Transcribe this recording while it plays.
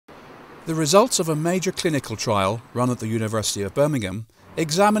The results of a major clinical trial run at the University of Birmingham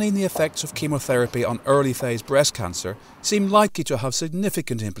examining the effects of chemotherapy on early phase breast cancer seem likely to have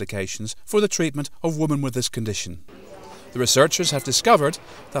significant implications for the treatment of women with this condition. The researchers have discovered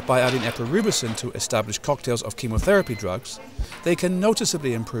that by adding epirubicin to established cocktails of chemotherapy drugs, they can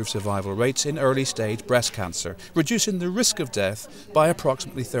noticeably improve survival rates in early stage breast cancer, reducing the risk of death by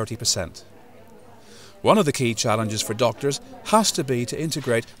approximately 30%. One of the key challenges for doctors has to be to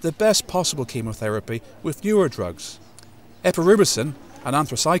integrate the best possible chemotherapy with newer drugs. Epirubicin, an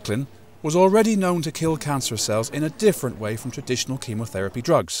anthracycline, was already known to kill cancer cells in a different way from traditional chemotherapy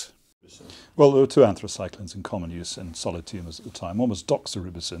drugs. Well, there were two anthracyclines in common use in solid tumours at the time. One was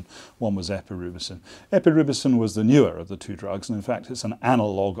doxorubicin, one was epirubicin. Epirubicin was the newer of the two drugs, and in fact it's an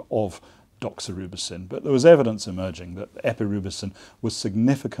analogue of doxorubicin, but there was evidence emerging that epirubicin was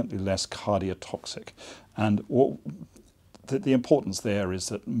significantly less cardiotoxic. And the importance there is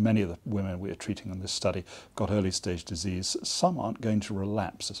that many of the women we are treating in this study got early stage disease. Some aren't going to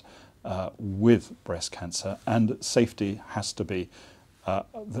relapse with breast cancer, and safety has to be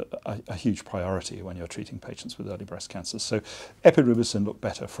a huge priority when you're treating patients with early breast cancer. So epirubicin looked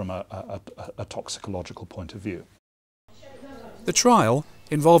better from a toxicological point of view. The trial,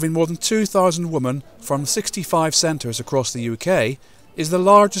 involving more than 2,000 women from 65 centres across the UK, is the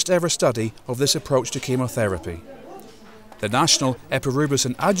largest ever study of this approach to chemotherapy. The National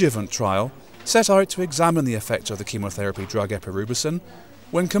Epirubicin Adjuvant trial set out to examine the effects of the chemotherapy drug epirubicin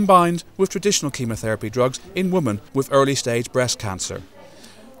when combined with traditional chemotherapy drugs in women with early stage breast cancer.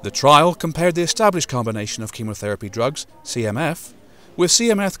 The trial compared the established combination of chemotherapy drugs, CMF, with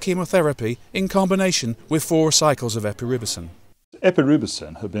CMF chemotherapy in combination with 4 cycles of epirubicin.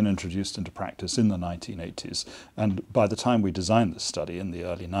 Epirubicin had been introduced into practice in the 1980s, and by the time we designed this study in the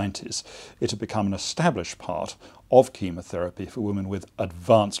early 90s, it had become an established part of chemotherapy for women with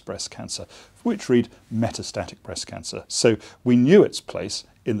advanced breast cancer, for which read metastatic breast cancer. So we knew its place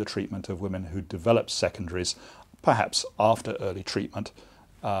in the treatment of women who developed secondaries, perhaps after early treatment,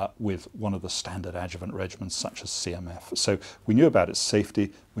 with one of the standard adjuvant regimens such as CMF. So we knew about its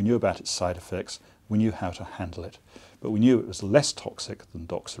safety, we knew about its side effects, we knew how to handle it, but we knew it was less toxic than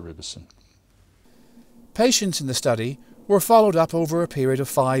doxorubicin. Patients in the study were followed up over a period of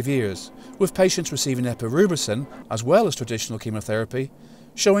 5 years, with patients receiving epirubicin as well as traditional chemotherapy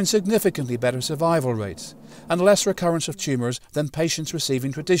showing significantly better survival rates and less recurrence of tumours than patients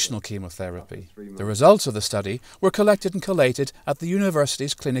receiving traditional chemotherapy. The results of the study were collected and collated at the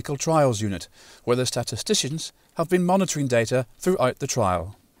university's Clinical Trials Unit, where the statisticians have been monitoring data throughout the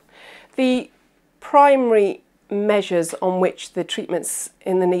trial. The primary measures on which the treatments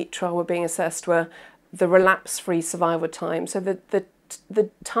in the NEAT trial were being assessed were the relapse-free survival time, so the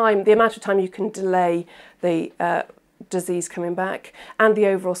amount of time you can delay the disease coming back, and the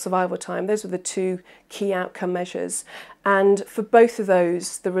overall survival time. Those were the two key outcome measures, and for both of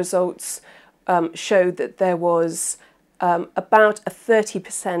those the results showed that there was about a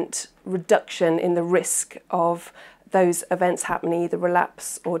 30% reduction in the risk of those events happening, either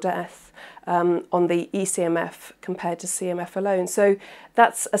relapse or death, on the eCMF compared to CMF alone. So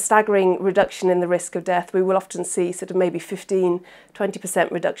that's a staggering reduction in the risk of death. We will often see sort of maybe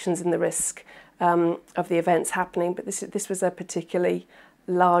 15–20% reductions in the risk of the events happening, but this was a particularly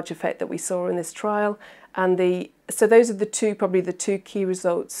large effect that we saw in this trial. And so those are probably the two key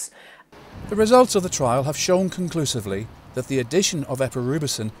results. The results of the trial have shown conclusively that the addition of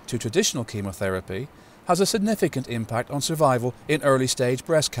epirubicin to traditional chemotherapy has a significant impact on survival in early stage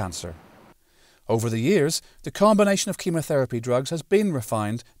breast cancer. Over the years, the combination of chemotherapy drugs has been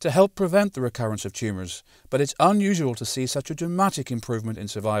refined to help prevent the recurrence of tumours, but it's unusual to see such a dramatic improvement in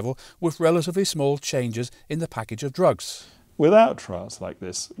survival with relatively small changes in the package of drugs. Without trials like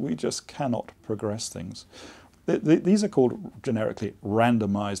this, we just cannot progress things. These are called generically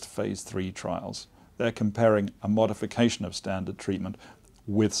randomised phase 3 trials. They're comparing a modification of standard treatment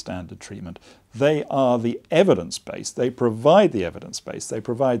with standard treatment. They are the evidence base, they provide the evidence base, they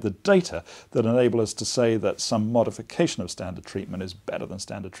provide the data that enable us to say that some modification of standard treatment is better than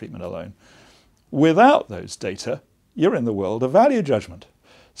standard treatment alone. Without those data, you're in the world of value judgment.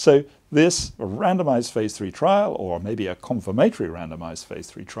 So this randomised phase 3 trial, or maybe a confirmatory randomised phase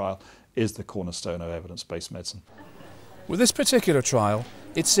 3 trial, is the cornerstone of evidence-based medicine. With this particular trial,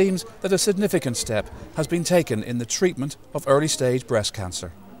 it seems that a significant step has been taken in the treatment of early stage breast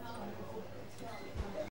cancer.